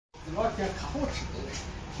老天可好吃的了，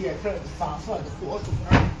贴上撒蒜的火锅。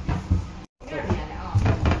面的啊。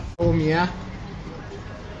后面。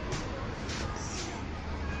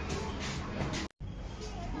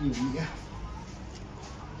一米。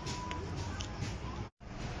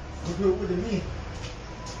4.5的米。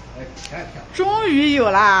来甜甜。终于有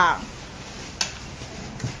啦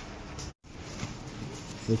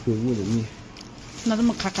！4.5的米。那怎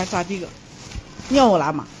么咔咔咋这个？尿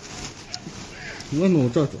了吗？我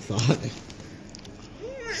弄这是啥的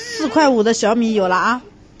4.5块的小米有了啊！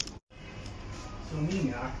小米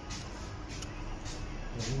面，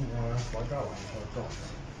小米面放这玩意儿照。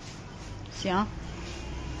行。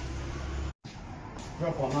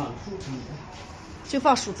这放哪？数字面。就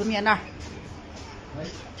放数字面那儿。哎。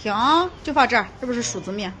停，就放这儿，这不是数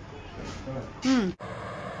字面。嗯。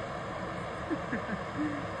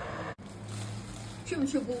去不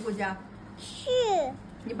去姑姑家？去。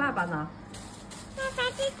你爸爸呢？爸爸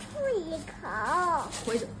在吐一口。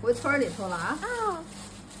回村里头了啊？哦。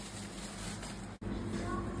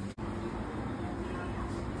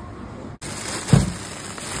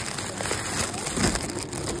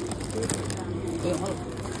对了，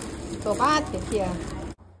走吧，甜甜，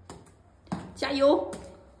加油！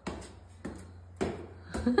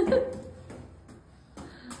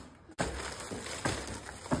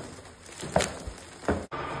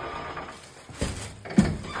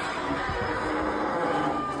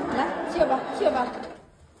去吧，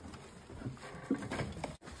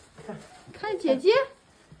看姐姐。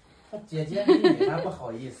姐姐，你还不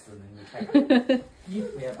好意思呢，你看看，衣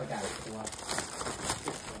服也不敢脱。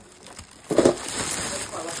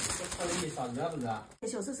脱了衣裳热不热？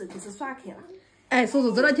小手手开始耍开了。哎，叔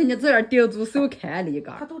叔这两天你这样顶住手看了一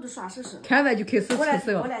个。他都是耍手手。看完就开始吃手。过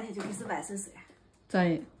两天就开始玩手手。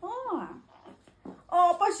真。哦，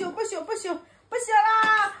不行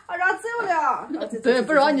啦！让走了。对，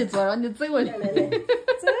不让你做，让你走了。来，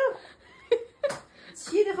走。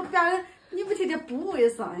气的和别人，你不天天不卫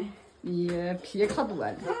生哎。你屁可多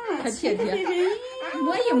了，看甜甜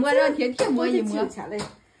摸一摸，让甜甜摸一摸。来，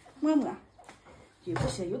摸摸。又不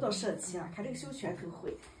行，又到生气了，看这个小拳头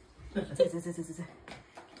会。走。不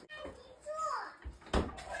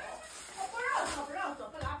让做，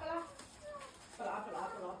不拉。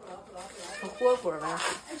火锅呗。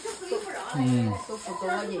都不跟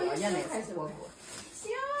我一样来吃火锅。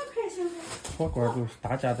行。火锅就是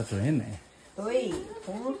大家的最美。对，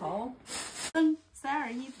很好。灯，3、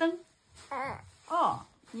2、1，灯。哦，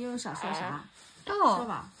你有啥说啥？说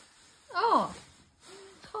吧。哦，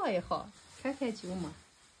好也好，看看就嘛。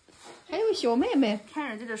还有小妹妹，看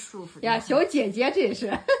人家这舒服呀，小姐姐真是。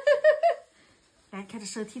哎，看这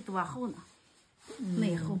身体多厚呢，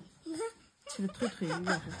内厚，这个腿圆乎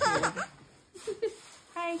乎的。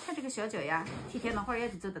哎，看这个小脚丫，天天那会儿也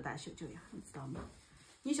得这么大小脚丫，你知道吗？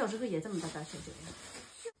你小时候也这么大小脚丫。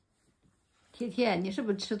甜甜，你是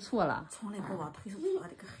不是吃醋了？从来不往腿上坐的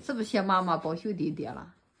个黑。是不是嫌妈妈抱小弟弟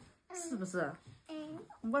了？是不是？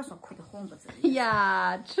我说哭的红不子。哎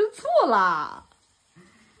呀，吃醋了。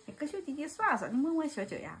跟小弟弟耍耍，你摸摸小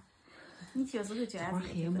脚丫。你小时候脚丫子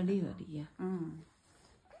黑没溜的。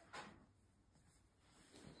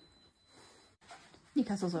你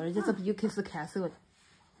看，嫂人家这不就开始看手了？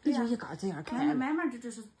你就一个这样看。慢慢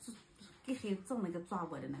这是给黑整那个抓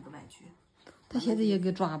我的那个玩具。他现在也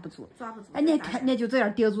给抓不住。哎，你看，你就这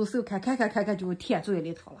样顶住手看，就舔嘴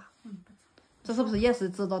里头了。这是不是也是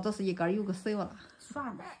知道这是一根有个手了？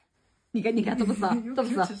耍嘛。你看，这不是？这不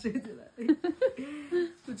是？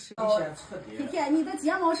不吃。甜甜，你的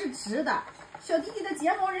睫毛是直的，小弟弟的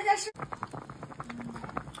睫毛人家是。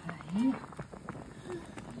哎呀，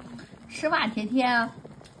吃吧，甜甜，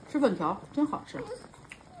吃粉条真好吃。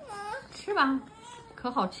吃吧，可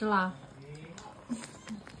好吃了。